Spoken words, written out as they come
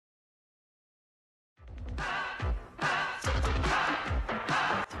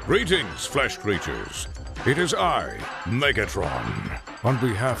Greetings, flesh creatures. It is I, Megatron. On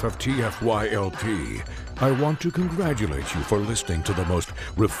behalf of TFYLP, I want to congratulate you for listening to the most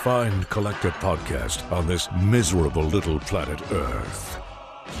refined collective podcast on this miserable little planet Earth.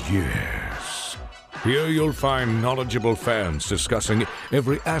 Yes. Here you'll find knowledgeable fans discussing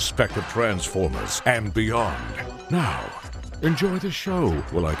every aspect of Transformers and beyond. Now, enjoy the show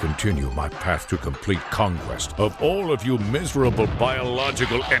while I continue my path to complete conquest of all of you miserable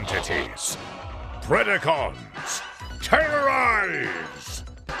biological entities. Predacons, terrorize!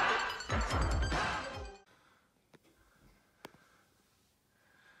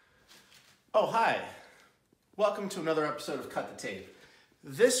 Oh, hi. Welcome to another episode of Cut the Tape.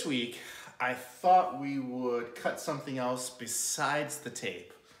 This week, I thought we would cut something else besides the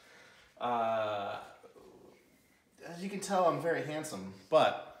tape. As you can tell, I'm very handsome,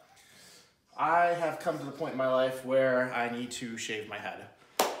 but I have come to the point in my life where I need to shave my head.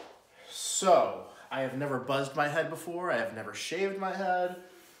 So, I have never buzzed my head before. I have never shaved my head.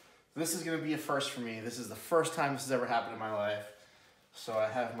 This is going to be a first for me. This is the first time this has ever happened in my life. So I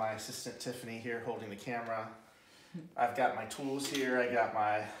have my assistant Tiffany here holding the camera. I've got my tools here. I got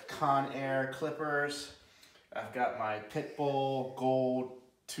my Conair clippers. I've got my Pitbull Gold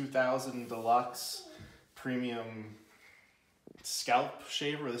 2000 Deluxe Premium Scalp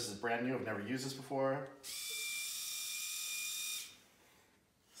Shaver. This is brand new. I've never used this before.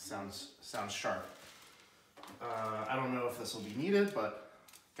 Sounds sharp. I don't know if this will be needed, but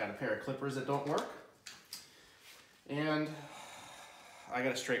got a pair of clippers that don't work. And I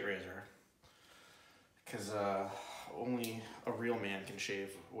got a straight razor. Because only a real man can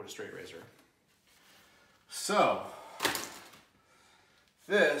shave with a straight razor. So,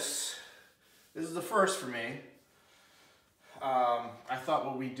 this is the first for me. I thought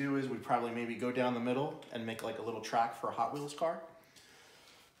what we'd do is we'd probably maybe go down the middle and make like a little track for a Hot Wheels car.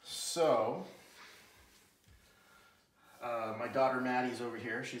 So, my daughter Maddie's over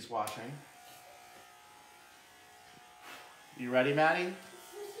here. She's watching. You ready, Maddie?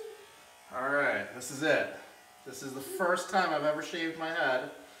 All right, this is it. This is the first time I've ever shaved my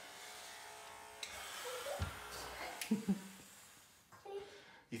head.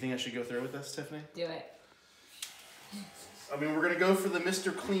 You think I should go through with this, Tiffany? Do it. I mean, we're gonna go for the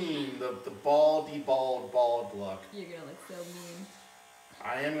Mr. Clean, the bald look. You're gonna look so mean.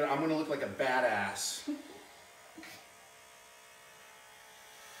 I'm gonna look like a badass.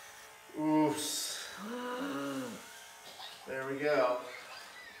 Oops. There we go.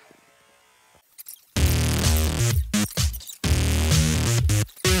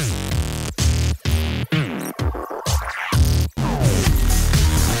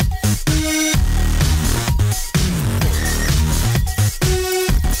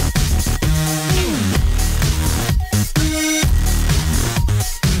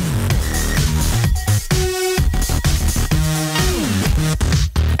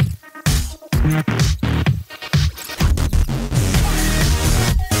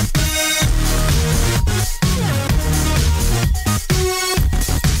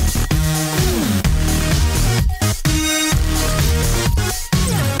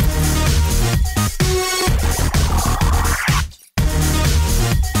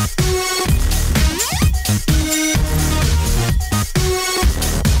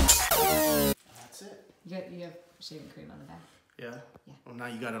 You have shaving cream on the back. Yeah? Yeah. Well, now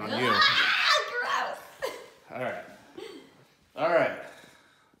you got it on you. Gross! All right.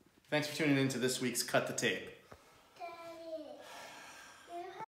 Thanks for tuning in to this week's Cut the Tape.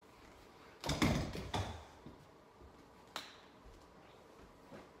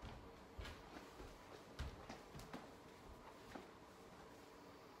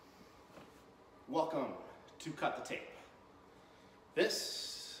 Welcome to Cut the Tape. This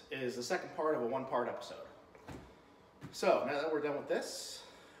is the second part of a one-part episode. So, now that we're done with this,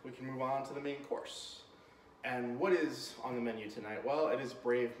 we can move on to the main course. And what is on the menu tonight? Well, it is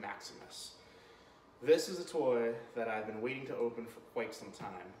Brave Maximus. This is a toy that I've been waiting to open for quite some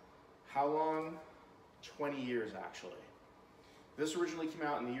time. How long? 20 years, actually. This originally came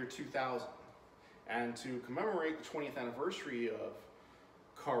out in the year 2000. And to commemorate the 20th anniversary of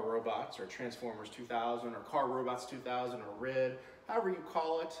Car Robots, or Transformers 2000, or Car Robots 2000, or RID, however you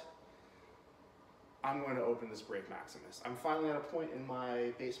call it, I'm going to open this Brave Maximus. I'm finally at a point in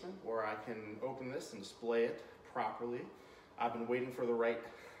my basement where I can open this and display it properly. I've been waiting for the right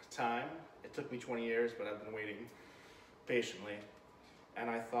time. It took me 20 years, but I've been waiting patiently.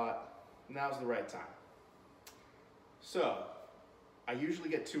 And I thought, now's the right time. So, I usually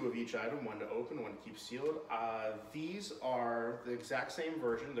get two of each item, one to open, one to keep sealed. These are the exact same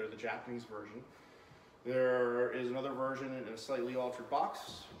version. They're the Japanese version. There is another version in a slightly altered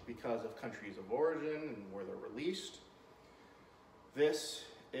box because of countries of origin and where they're released. This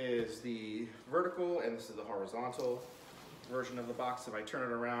is the vertical and this is the horizontal version of the box. If I turn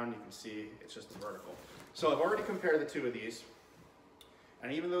it around, you can see it's just the vertical. So I've already compared the two of these.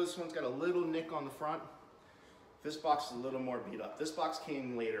 And even though this one's got a little nick on the front, this box is a little more beat up. This box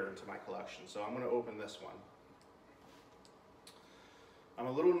came later into my collection, so I'm gonna open this one. I'm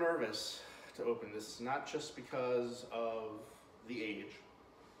a little nervous to open this, not just because of the age.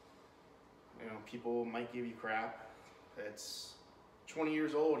 You know, people might give you crap. It's 20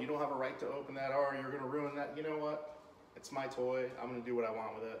 years old, you don't have a right to open that, or you're gonna ruin that. You know what? It's my toy, I'm gonna do what I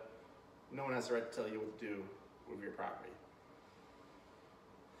want with it. No one has the right to tell you what to do with your property.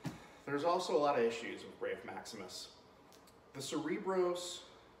 There's also a lot of issues with Brave Maximus. The Cerebros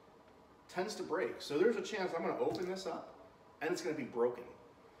tends to break, so there's a chance I'm gonna open this up and it's gonna be broken.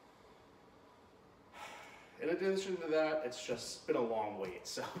 In addition to that, it's just been a long wait,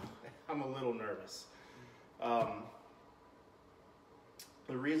 so I'm a little nervous. The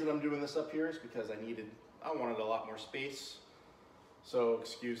reason I'm doing this up here is because I wanted a lot more space. So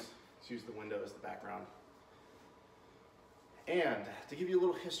excuse the windows, the background. And to give you a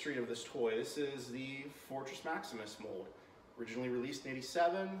little history of this toy, this is the Fortress Maximus mold. Originally released in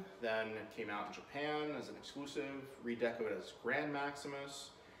 '87, then it came out in Japan as an exclusive, redecoed as Grand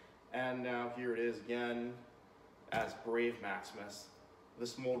Maximus, and now here it is again as Brave Maximus.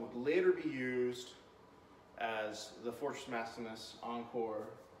 This mold would later be used as the Fortress Maximus Encore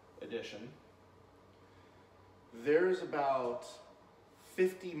Edition. There's about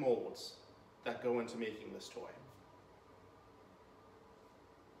 50 molds that go into making this toy.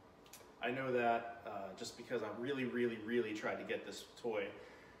 I know that just because I really tried to get this toy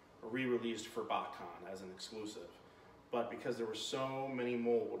re-released for BotCon as an exclusive, but because there were so many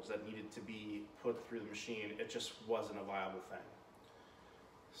molds that needed to be put through the machine, it just wasn't a viable thing.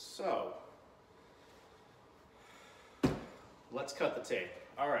 So, let's cut the tape.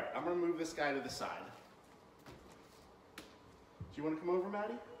 All right, I'm gonna move this guy to the side. Do you want to come over,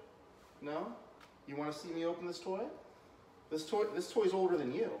 Maddie? No? You want to see me open this toy? This toy's older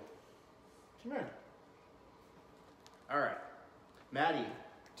than you. Come here. All right, Maddie,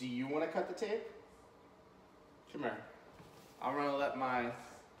 do you want to cut the tape? Come here. I'm gonna let my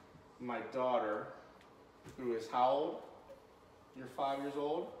daughter, who is how old? You're 5 years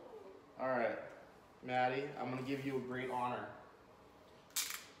old? All right, Maddie, I'm gonna give you a great honor.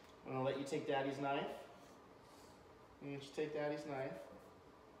 I'm gonna let you take Daddy's knife. I'm gonna just take Daddy's knife.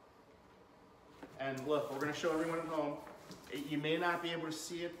 And look, we're gonna show everyone at home. You may not be able to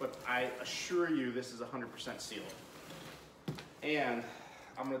see it, but I assure you this is 100% sealed. And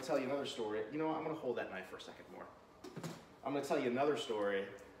I'm gonna tell you another story. You know what, I'm gonna hold that knife for a second more. I'm gonna tell you another story.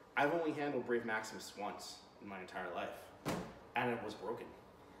 I've only handled Brave Maximus once in my entire life, and it was broken.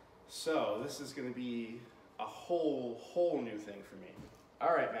 So this is gonna be a whole new thing for me.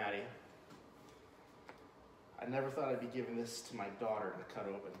 All right, Maddie. I never thought I'd be giving this to my daughter to cut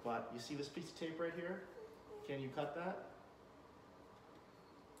open, but you see this piece of tape right here? Can you cut that?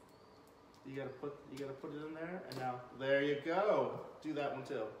 You gotta put it in there, and now there you go. Do that one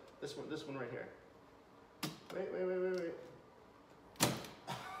too. This one right here. Wait.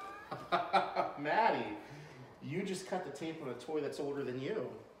 Maddie, you just cut the tape on a toy that's older than you.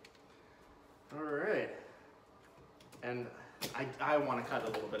 All right. And I want to cut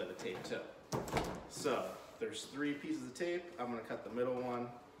a little bit of the tape too. So there's 3 pieces of tape. I'm gonna cut the middle one.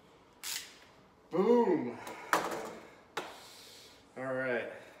 Boom. All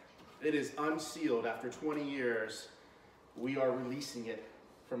right. It is unsealed after 20 years. We are releasing it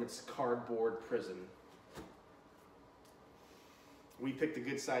from its cardboard prison. We picked a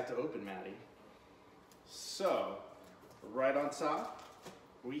good side to open, Maddie. So, right on top,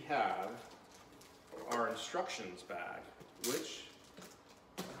 we have our instructions bag, which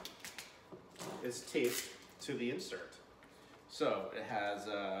is taped to the insert. So, it has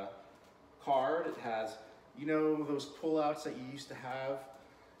a card, it has, you know, those pullouts that you used to have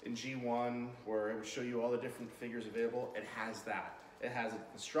in G1 where it would show you all the different figures available. It has that. It has an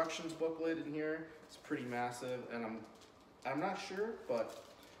instructions booklet in here. It's pretty massive, and I'm not sure, but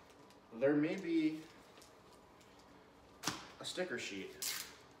there may be a sticker sheet.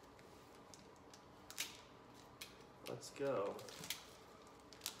 Let's go.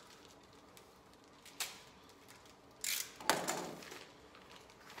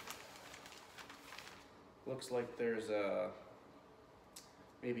 Looks like there's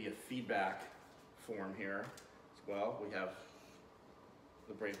maybe a feedback form here as well. We have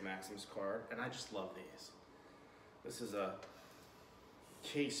the Brave Maximus card, and I just love these. This is a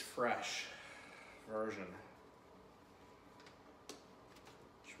case fresh version.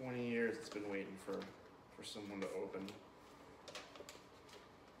 20 years it's been waiting for someone to open.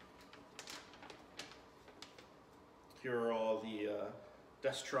 Here are all the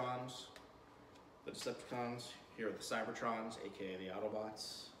Destrons, the Decepticons. Here are the Cybertrons, aka the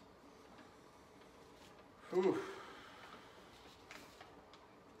Autobots. Whew.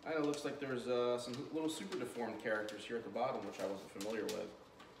 I know it looks like there's some little super deformed characters here at the bottom, which I wasn't familiar with.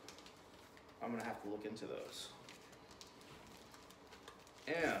 I'm gonna have to look into those.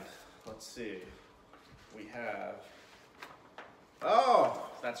 And let's see, we have, oh,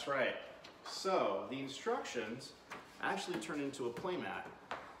 that's right. So the instructions actually turn into a playmat.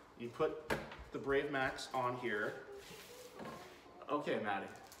 You put the Brave Max on here. Okay, Maddie.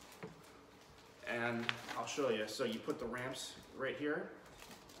 And I'll show you. So you put the ramps right here.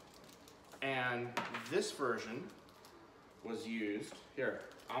 And this version was used, here,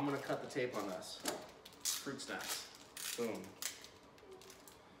 I'm gonna cut the tape on this. Fruit snacks, boom.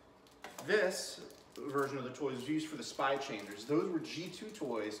 This version of the toys was used for the Spy Changers. Those were G2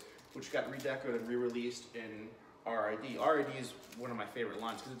 toys, which got redecorated and re-released in RID. RID is one of my favorite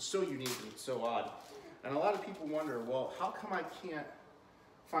lines because it's so unique and it's so odd. And a lot of people wonder, well, how come I can't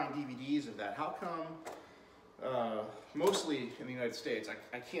find DVDs of that? How come, mostly in the United States,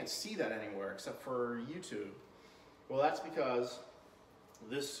 I can't see that anywhere except for YouTube? Well, that's because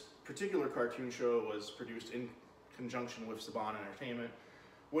this particular cartoon show was produced in conjunction with Saban Entertainment,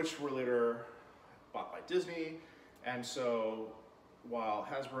 which were later bought by Disney. And so while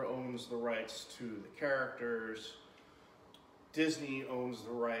Hasbro owns the rights to the characters, Disney owns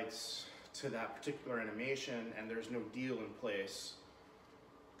the rights to that particular animation, and there's no deal in place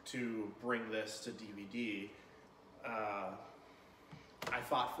to bring this to DVD. I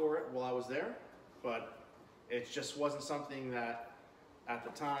fought for it while I was there, but it just wasn't something that, at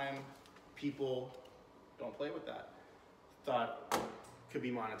the time, people don't play with that, thought could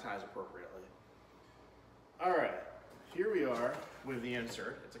be monetized appropriately. All right, here we are with the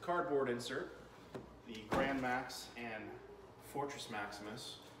insert. It's a cardboard insert. The Grand Max and Fortress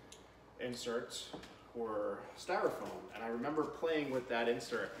Maximus inserts were styrofoam, and I remember playing with that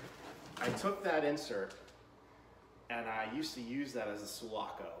insert. I took that insert and I used to use that as a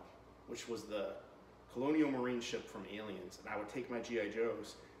Sulaco, which was the Colonial Marine ship from Aliens, and I would take my G.I.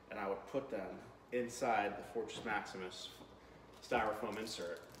 Joes and I would put them inside the Fortress Maximus styrofoam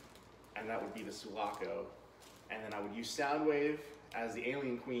insert, and that would be the Sulaco. And then I would use Soundwave as the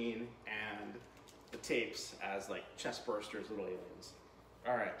Alien Queen and the tapes as like chest bursters, little aliens.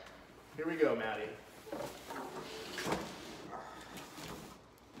 All right, here we go, Maddie.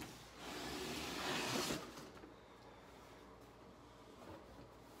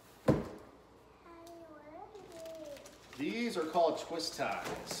 These are called twist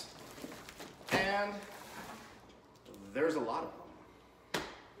ties, and there's a lot of them.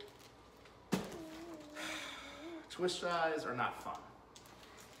 Twist ties are not fun.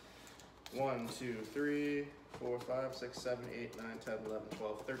 1, 2, 3, 4, 5, 6, 7, 8, 9, 10, 11,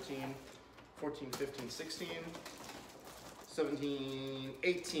 12, 13, 14, 15, 16, 17,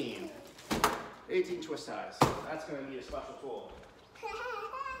 18. 18 twist ties. That's going to need a special tool.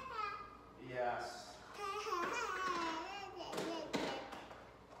 Yes.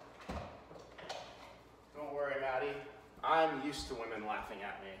 Don't worry, Maddie. I'm used to women laughing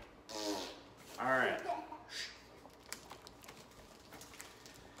at me. All right.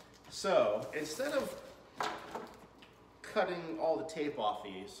 So instead of cutting all the tape off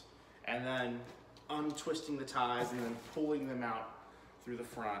these and then untwisting the ties and then pulling them out through the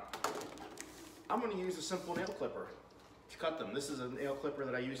front, I'm going to use a simple nail clipper to cut them. This is a nail clipper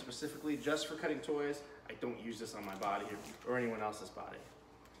that I use specifically just for cutting toys. I don't use this on my body or anyone else's body.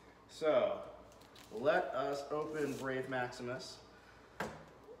 So let us open Brave Maximus.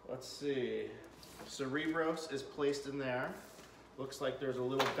 Let's see. Cerebros is placed in there. Looks like there's a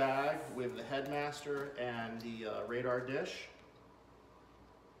little bag with the headmaster and the radar dish.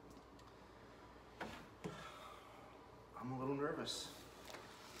 I'm a little nervous.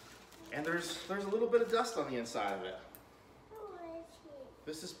 And there's a little bit of dust on the inside of it.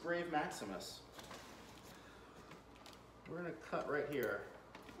 This is Brave Maximus. We're gonna cut right here.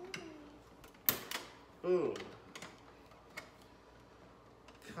 Boom.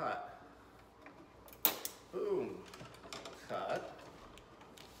 Cut. Boom. Cut.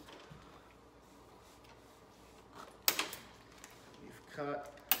 We've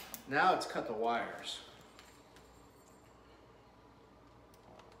cut. Now it's cut the wires.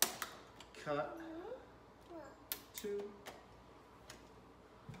 Cut. 2.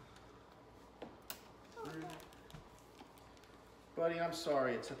 3. Buddy, I'm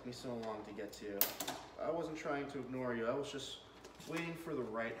sorry it took me so long to get to you. I wasn't trying to ignore you. I was just waiting for the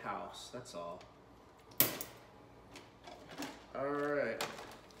right house, that's all. Alright.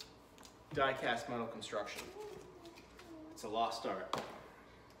 Die-cast metal construction. It's a lost art.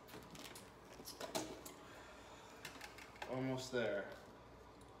 Almost there.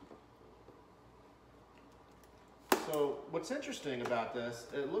 So what's interesting about this,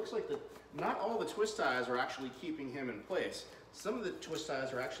 it looks like not all the twist ties are actually keeping him in place. Some of the twist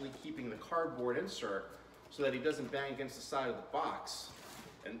ties are actually keeping the cardboard insert so that he doesn't bang against the side of the box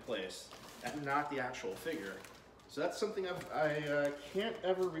in place, and not the actual figure. So that's something I can't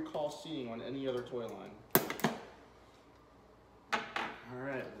ever recall seeing on any other toy line. All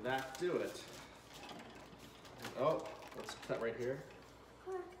right, that do it. Oh, let's cut right here.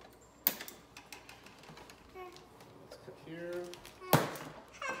 Let's cut here.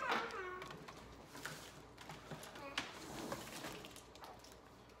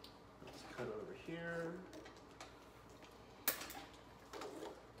 Let's cut over here.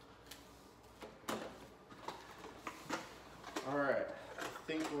 All right, I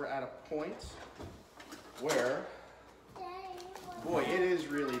think we're at a point where, boy, it is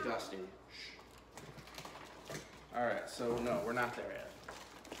really dusty. All right, so no, we're not there yet.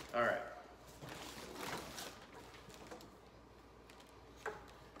 All right.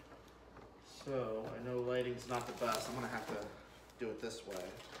 So I know lighting's not the best. I'm gonna have to do it this way.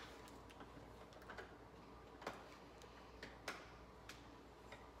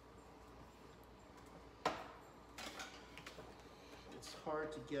 It's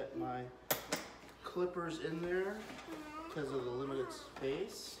hard to get my clippers in there because of the limited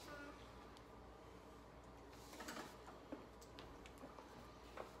space.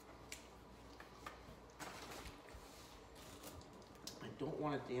 I don't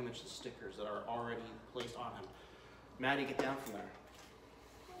want to damage the stickers that are already placed on him. Maddie, get down from there.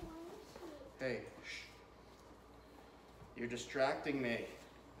 Hey, shh. You're distracting me.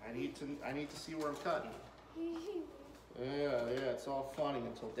 I need to see where I'm cutting. Yeah, it's all funny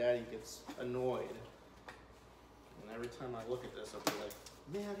until Daddy gets annoyed. And every time I look at this, I'll be like,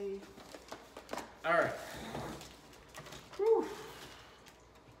 Maddie. All right. Whew.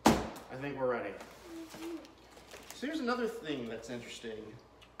 I think we're ready. So here's another thing that's interesting.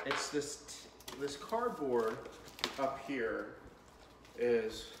 It's this cardboard up here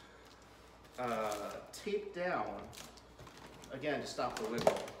is taped down, again, to stop the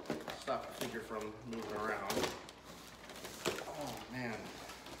wiggle, stop the figure from moving around. Oh man.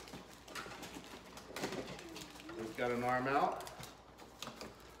 We've got an arm out.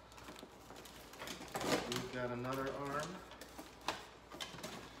 We've got another arm.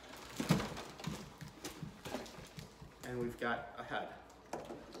 And we've got a head.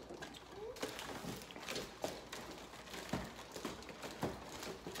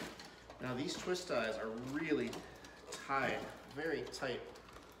 Now these twist ties are really tied, very tight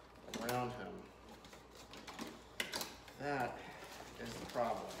around him. That is the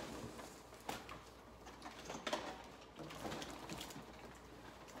problem.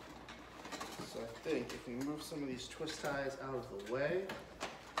 So I think if we move some of these twist ties out of the way,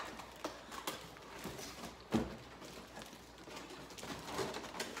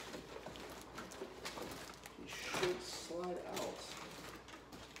 slide out.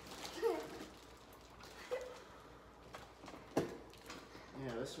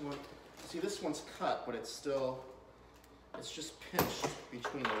 Yeah, this one, see this one's cut, but it's just pinched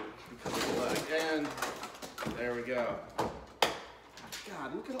between because of the leg. And there we go.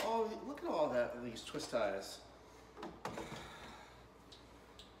 God, look at all that, these twist ties.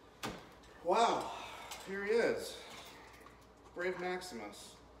 Wow, here he is. Brave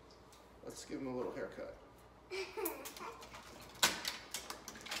Maximus. Let's give him a little haircut.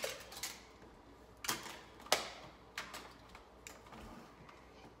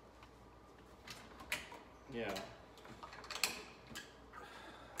 Yeah.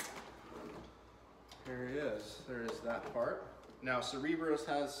 Here he is. There is that part. Now Cerebros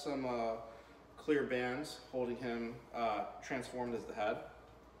has some clear bands holding him transformed as the head.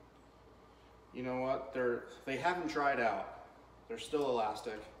 You know what? They haven't dried out. They're still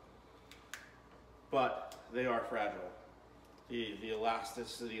elastic, but they are fragile. The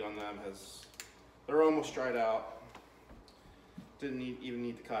elasticity on them they're almost dried out. Didn't even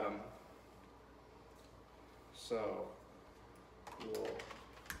need to cut them. So we'll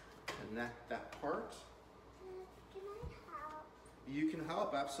connect that part. Can I help? You can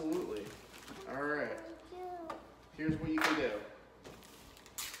help, absolutely. All right. Here's what you can do.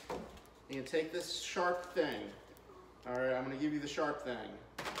 You can take this sharp thing. All right, I'm gonna give you the sharp thing.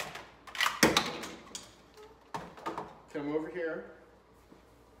 come over here.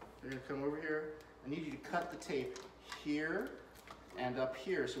 You're gonna come over here. I need you to cut the tape here and up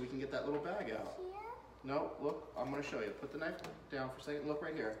here so we can get that little bag out. Here? No, look, I'm gonna show you. Put the knife down for a second. Look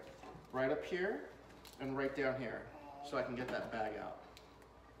right here. Right up here and right down here so I can get that bag out.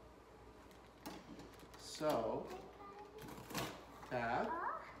 So, that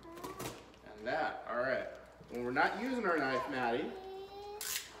and that. All right. When we're not using our knife, Maddie,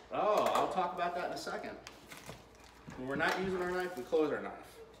 oh, I'll talk about that in a second. When we're not using our knife, we close our knife.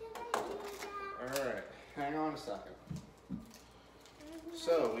 All right, hang on a second.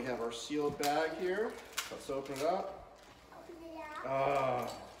 So we have our sealed bag here. Let's open it up. Ah,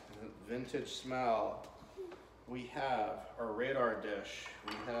 vintage smell. We have our radar dish.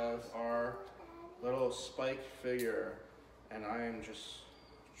 We have our little Spike figure. And I am just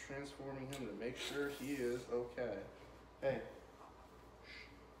transforming him to make sure he is okay. Hey.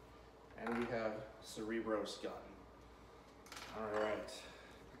 And we have Cerebro's gun. All right.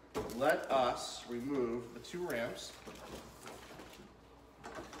 Let us remove the two ramps.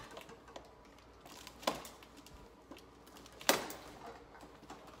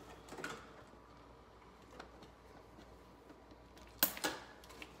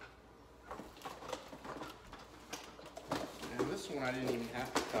 This one I didn't even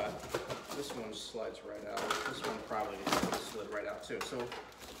have to cut. This one slides right out. This one probably slid right out too. So,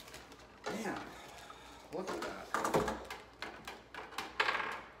 man, look at that.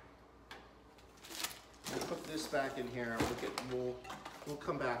 I'll put this back in here and we'll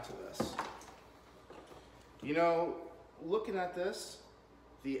come back to this. You know, looking at this,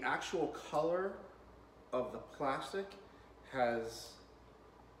 the actual color of the plastic has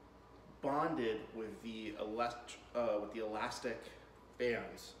bonded with the elastic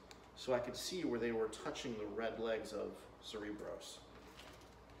bands, so I could see where they were touching the red legs of Cerebros.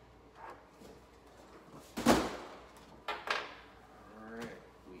 All right,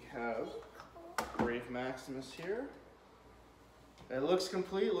 we have Brave Maximus here. It looks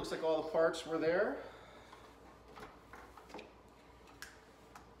complete. It looks like all the parts were there.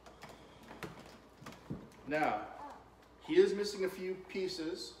 Now, he is missing a few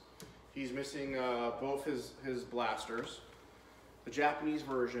pieces. He's missing both his blasters. The Japanese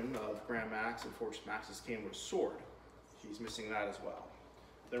version of Grand Max and Fortress Maxis came with a sword. He's missing that as well.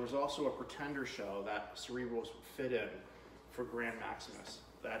 There was also a Pretender shell that Cerebros would fit in for Grand Maximus.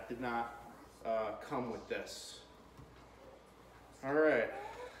 That did not come with this. All right,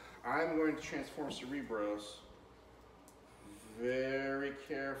 I'm going to transform Cerebros very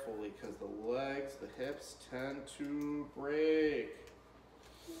carefully because the legs, the hips tend to break.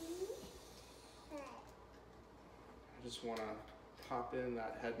 I just want to pop in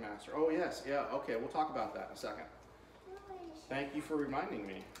that headmaster. Oh yes, yeah, okay, we'll talk about that in a second. Thank you for reminding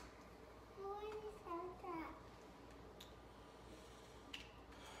me.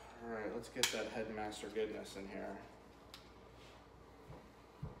 All right, let's get that headmaster goodness in here.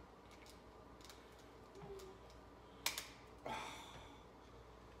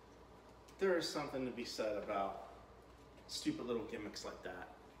 There is something to be said about stupid little gimmicks like that.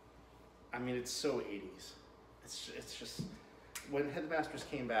 I mean, it's so 80s. It's just, when Headmasters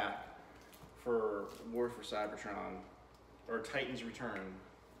came back for War for Cybertron, or Titan's Return,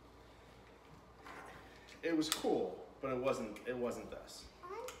 it was cool, but it wasn't this.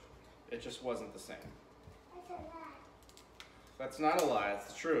 It just wasn't the same. That's not a lie, it's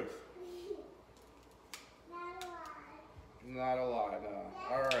the truth. Not a lie,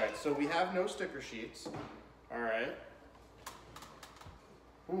 no. All right, so we have no sticker sheets. All right.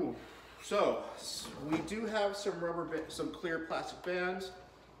 Ooh. So we do have some some clear plastic bands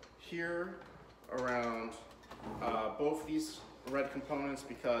here around both these red components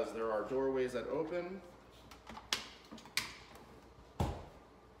because there are doorways that open.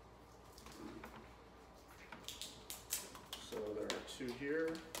 So there are two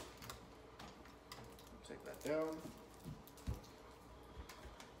here. Take that down.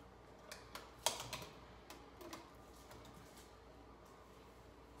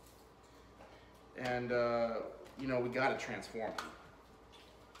 And, you know, we got to transform him.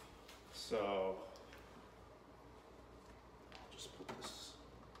 So, just put this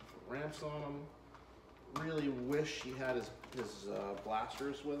ramps on him. Really wish he had his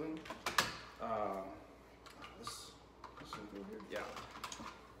blasters with him. This one over here, yeah.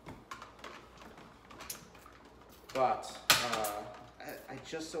 But I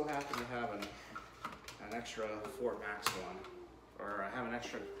just so happen to have an extra Fort Max one. Or I have an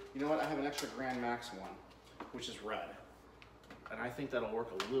extra, you know what, I have an extra Grand Max one, which is red. And I think that'll work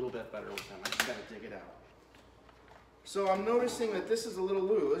a little bit better with him. I just gotta dig it out. So I'm noticing that this is a little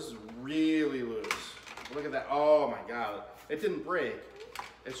loose. This is really loose. Look at that. Oh my God. It didn't break.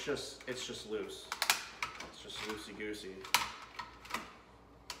 It's just loose. It's just loosey-goosey.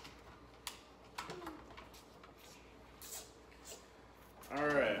 All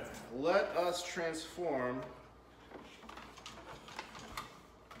right, let us transform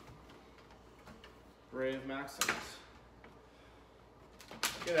Brave Maximus.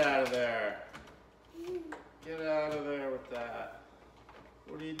 Get out of there. Get out of there with that.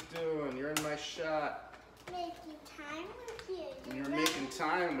 What are you doing? You're in my shot. Making time with you. You're making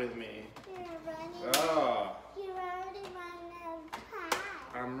time with me. You're running. Oh, You're already running out of time.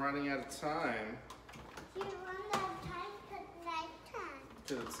 I'm running out of time You're running out of time because nighttime.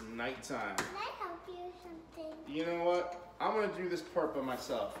 because it's nighttime. Can I help you with something? You know what? I'm gonna do this part by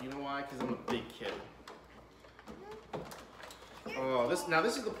myself. You know why? Because I'm a big kid. Oh, this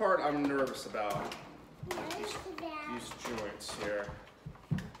is the part I'm nervous about. Where's the bag? These joints here.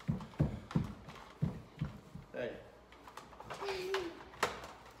 Hey.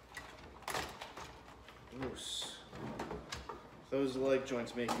 Loose. Those leg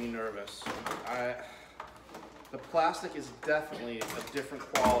joints make me nervous. The plastic is definitely a different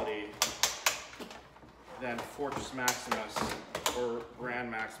quality than Fortress Maximus or Grand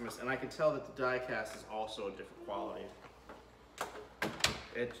Maximus, and I can tell that the die cast is also a different quality.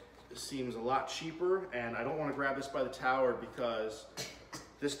 It seems a lot cheaper, and I don't want to grab this by the tower because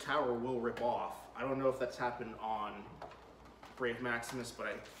this tower will rip off. I don't know if that's happened on Brave Maximus, but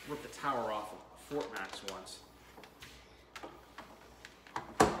I ripped the tower off of Fort Max once.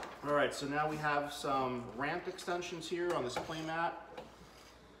 All right, so now we have some ramp extensions here on this playmat.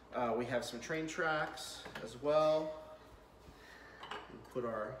 We have some train tracks as well. We put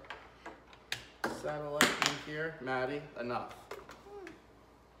our satellite in here. Maddie, enough.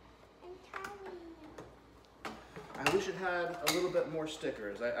 I wish it had a little bit more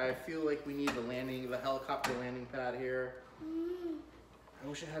stickers. I feel like we need the helicopter landing pad here. I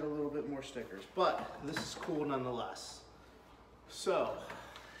wish it had a little bit more stickers, but this is cool nonetheless. So,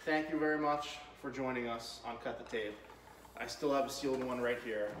 thank you very much for joining us on Cut the Tape. I still have a sealed one right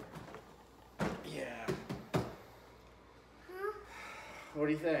here. Yeah. Huh? What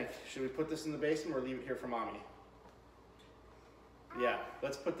do you think? Should we put this in the basement or leave it here for Mommy? Yeah,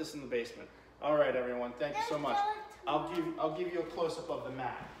 let's put this in the basement. All right, everyone. Thank you so much. I'll give you a close-up of the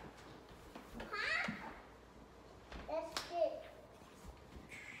mat.